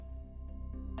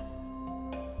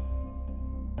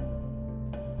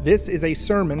This is a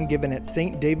sermon given at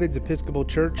St. David's Episcopal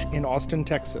Church in Austin,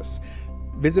 Texas.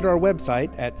 Visit our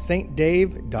website at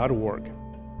stdave.org.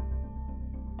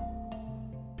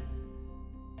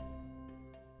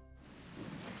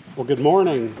 Well, good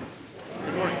morning.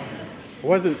 Good morning. I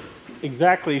wasn't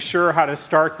exactly sure how to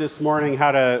start this morning,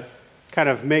 how to kind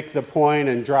of make the point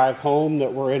and drive home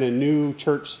that we're in a new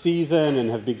church season and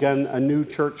have begun a new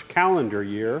church calendar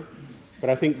year.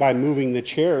 But I think by moving the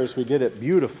chairs, we did it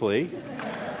beautifully.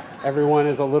 Everyone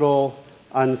is a little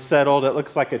unsettled. It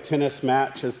looks like a tennis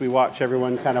match as we watch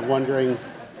everyone kind of wondering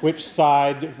which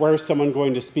side, where's someone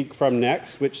going to speak from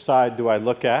next? Which side do I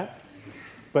look at?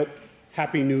 But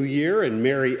Happy New Year and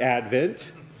Merry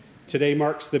Advent. Today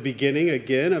marks the beginning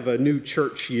again of a new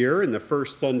church year and the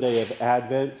first Sunday of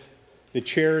Advent. The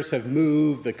chairs have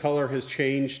moved, the color has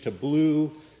changed to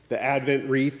blue, the Advent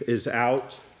wreath is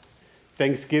out.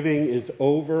 Thanksgiving is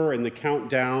over and the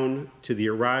countdown to the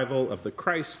arrival of the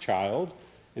Christ child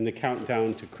and the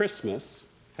countdown to Christmas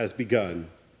has begun.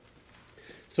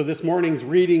 So this morning's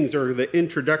readings are the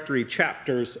introductory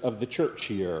chapters of the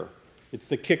church year. It's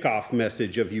the kickoff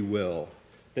message, if you will,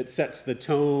 that sets the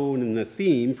tone and the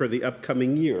theme for the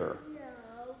upcoming year.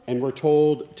 And we're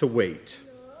told to wait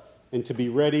and to be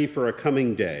ready for a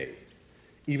coming day.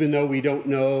 Even though we don't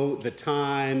know the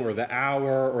time or the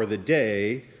hour or the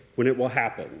day when it will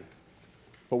happen.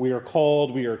 But we are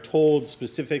told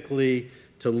specifically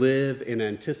to live in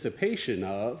anticipation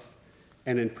of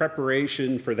and in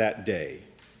preparation for that day.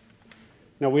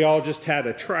 Now, we all just had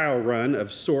a trial run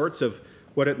of sorts of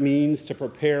what it means to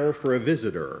prepare for a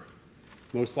visitor.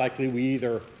 Most likely we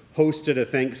either hosted a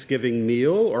Thanksgiving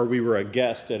meal or we were a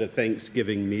guest at a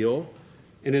Thanksgiving meal.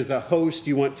 And as a host,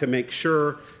 you want to make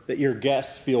sure that your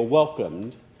guests feel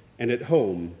welcomed and at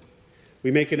home. We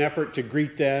make an effort to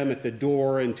greet them at the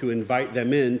door and to invite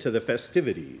them into the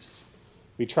festivities.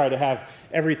 We try to have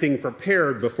everything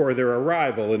prepared before their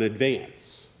arrival in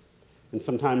advance. And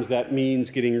sometimes that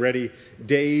means getting ready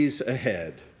days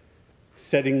ahead,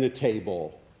 setting the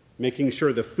table, making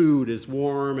sure the food is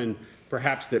warm and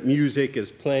perhaps that music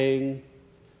is playing.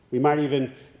 We might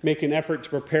even make an effort to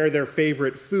prepare their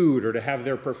favorite food or to have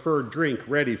their preferred drink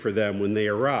ready for them when they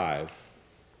arrive.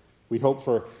 We hope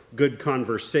for good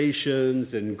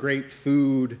conversations and great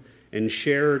food and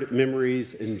shared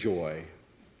memories and joy.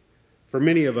 For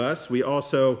many of us, we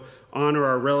also honor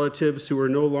our relatives who are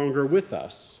no longer with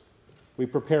us. We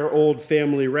prepare old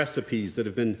family recipes that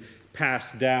have been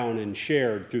passed down and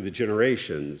shared through the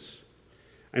generations.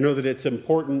 I know that it's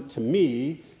important to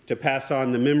me to pass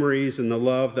on the memories and the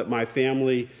love that my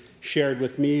family shared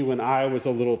with me when I was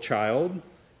a little child.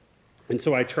 And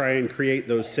so I try and create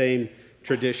those same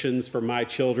traditions for my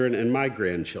children and my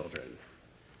grandchildren.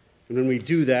 And when we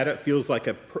do that, it feels like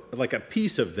a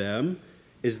piece of them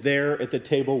is there at the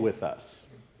table with us.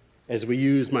 As we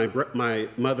use my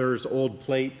mother's old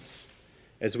plates,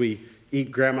 as we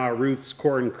eat Grandma Ruth's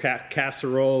corn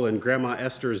casserole and Grandma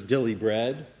Esther's dilly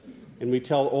bread, and we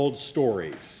tell old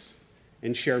stories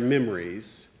and share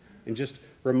memories and just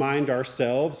remind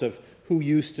ourselves of who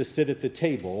used to sit at the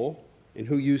table and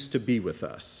who used to be with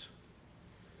us.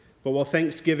 But while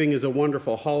Thanksgiving is a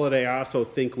wonderful holiday, I also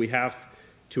think we have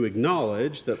to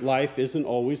acknowledge that life isn't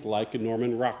always like a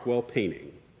Norman Rockwell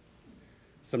painting.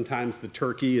 Sometimes the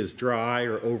turkey is dry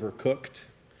or overcooked.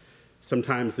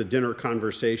 Sometimes the dinner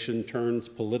conversation turns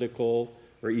political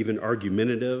or even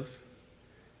argumentative.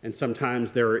 And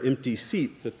sometimes there are empty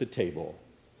seats at the table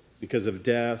because of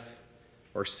death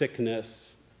or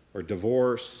sickness or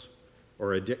divorce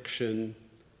or addiction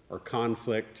or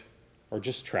conflict or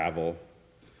just travel.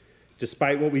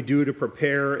 Despite what we do to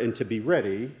prepare and to be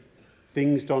ready,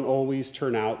 things don't always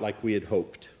turn out like we had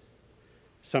hoped.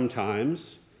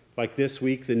 Sometimes, like this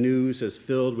week, the news is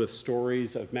filled with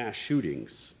stories of mass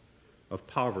shootings, of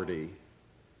poverty,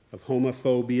 of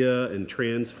homophobia and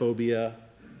transphobia,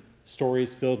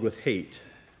 stories filled with hate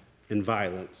and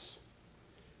violence.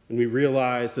 And we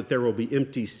realize that there will be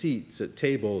empty seats at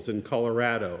tables in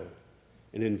Colorado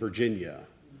and in Virginia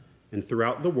and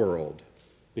throughout the world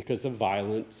because of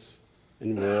violence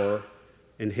and war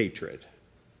and hatred.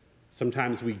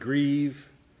 Sometimes we grieve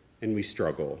and we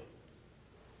struggle.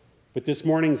 But this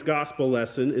morning's gospel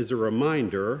lesson is a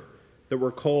reminder that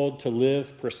we're called to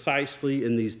live precisely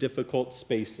in these difficult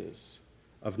spaces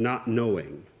of not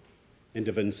knowing and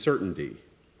of uncertainty.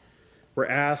 We're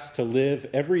asked to live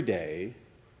every day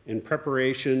in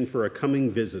preparation for a coming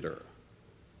visitor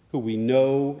who we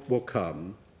know will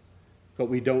come, but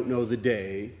we don't know the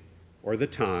day or the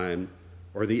time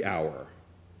or the hour.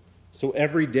 So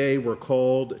every day we're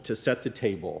called to set the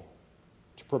table,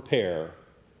 to prepare,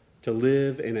 to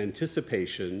live in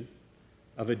anticipation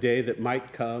of a day that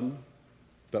might come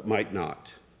but might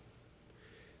not.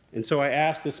 And so I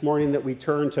ask this morning that we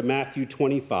turn to Matthew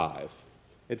 25.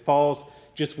 It falls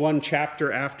just one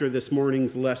chapter after this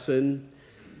morning's lesson,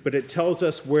 but it tells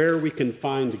us where we can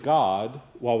find God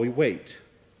while we wait.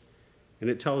 And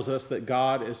it tells us that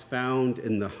God is found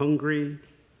in the hungry,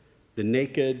 the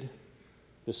naked,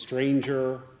 the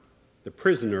stranger, the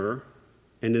prisoner,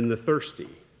 and in the thirsty.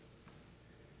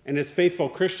 And as faithful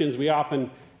Christians, we often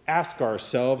ask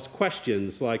ourselves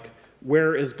questions like,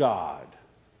 where is God?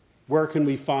 Where can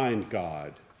we find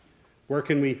God? Where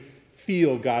can we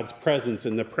feel God's presence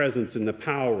and the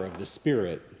power of the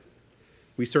Spirit?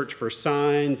 We search for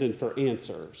signs and for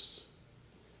answers.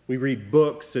 We read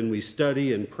books and we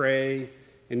study and pray,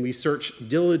 and we search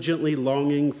diligently,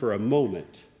 longing for a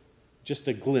moment, just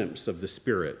a glimpse of the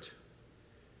Spirit.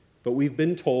 But we've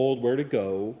been told where to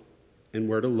go and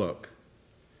where to look.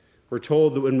 We're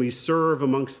told that when we serve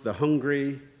amongst the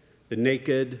hungry, the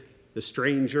naked, the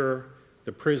stranger,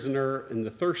 the prisoner, and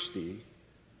the thirsty,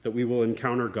 that we will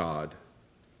encounter God.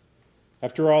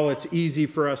 After all, it's easy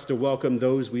for us to welcome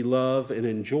those we love and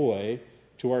enjoy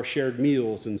to our shared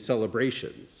meals and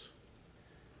celebrations.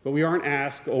 But we aren't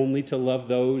asked only to love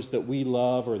those that we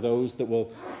love or those that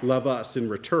will love us in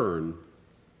return.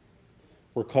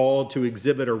 We're called to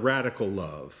exhibit a radical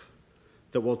love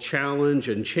that will challenge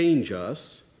and change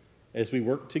us as we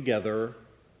work together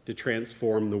to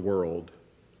transform the world.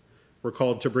 We're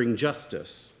called to bring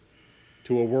justice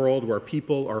to a world where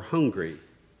people are hungry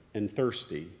and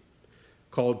thirsty,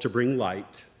 called to bring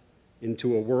light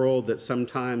into a world that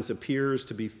sometimes appears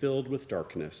to be filled with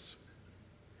darkness.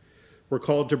 We're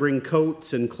called to bring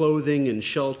coats and clothing and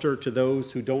shelter to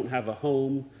those who don't have a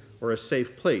home or a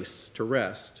safe place to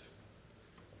rest.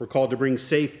 We're called to bring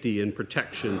safety and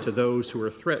protection to those who are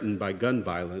threatened by gun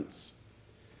violence,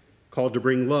 called to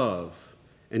bring love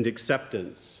and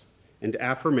acceptance and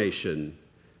affirmation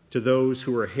to those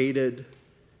who are hated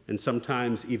and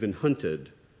sometimes even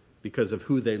hunted because of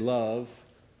who they love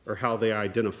or how they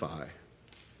identify.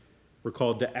 We're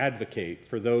called to advocate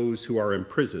for those who are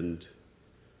imprisoned.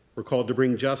 We're called to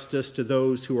bring justice to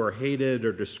those who are hated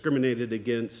or discriminated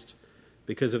against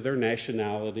because of their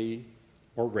nationality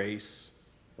or race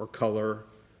or color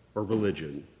or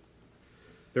religion.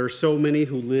 There are so many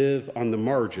who live on the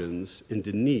margins and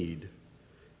in need,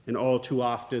 and all too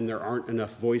often there aren't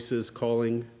enough voices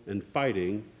calling and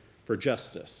fighting for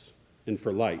justice and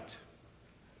for light.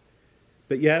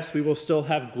 But yes, we will still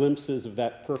have glimpses of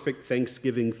that perfect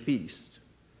Thanksgiving feast,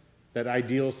 that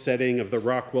ideal setting of the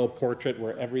Rockwell portrait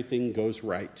where everything goes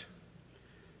right.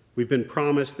 We've been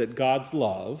promised that God's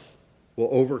love will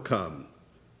overcome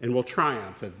and will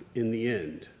triumph in the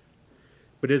end.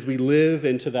 But as we live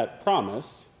into that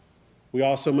promise, we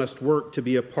also must work to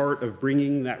be a part of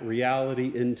bringing that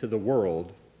reality into the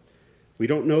world. We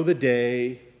don't know the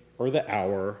day or the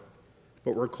hour,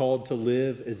 but we're called to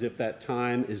live as if that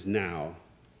time is now.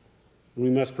 And we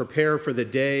must prepare for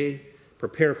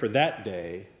that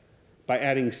day by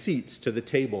adding seats to the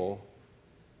table,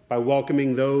 by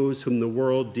welcoming those whom the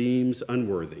world deems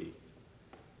unworthy.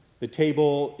 The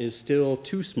table is still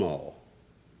too small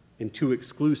and too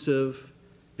exclusive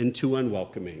and too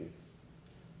unwelcoming.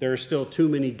 There are still too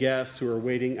many guests who are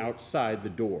waiting outside the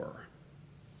door.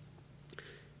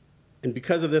 And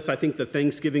because of this, I think the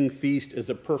Thanksgiving feast is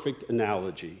a perfect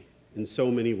analogy in so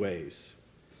many ways.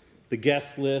 The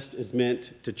guest list is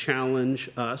meant to challenge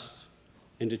us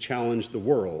and to challenge the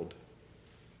world.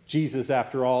 Jesus,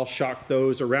 after all, shocked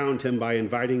those around him by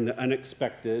inviting the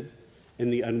unexpected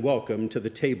and the unwelcome to the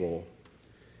table.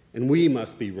 And we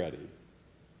must be ready.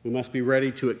 We must be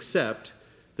ready to accept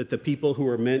that the people who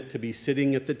are meant to be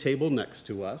sitting at the table next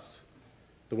to us,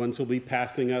 the ones who will be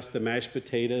passing us the mashed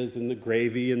potatoes and the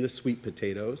gravy and the sweet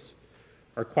potatoes,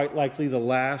 are quite likely the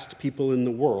last people in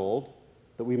the world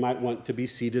that we might want to be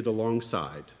seated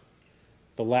alongside,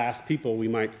 the last people we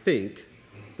might think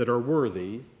that are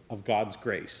worthy of God's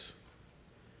grace.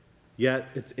 Yet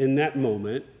it's in that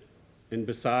moment and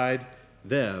beside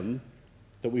them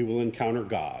that we will encounter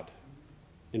God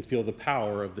and feel the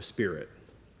power of the Spirit.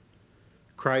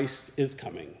 Christ is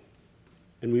coming,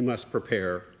 and we must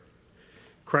prepare.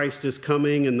 Christ is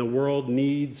coming, and the world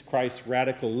needs Christ's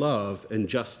radical love and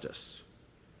justice.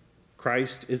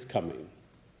 Christ is coming.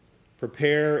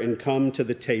 Prepare and come to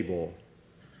the table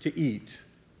to eat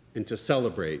and to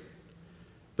celebrate,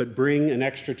 but bring an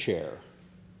extra chair.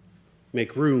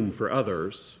 Make room for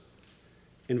others.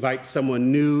 Invite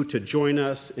someone new to join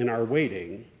us in our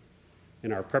waiting,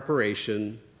 in our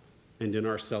preparation, and in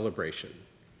our celebration.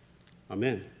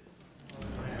 Amen.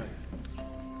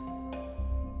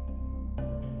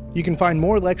 You can find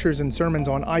more lectures and sermons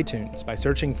on iTunes by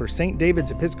searching for St.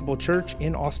 David's Episcopal Church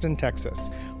in Austin, Texas,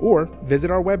 or visit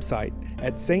our website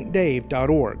at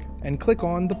stdave.org and click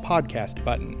on the podcast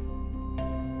button.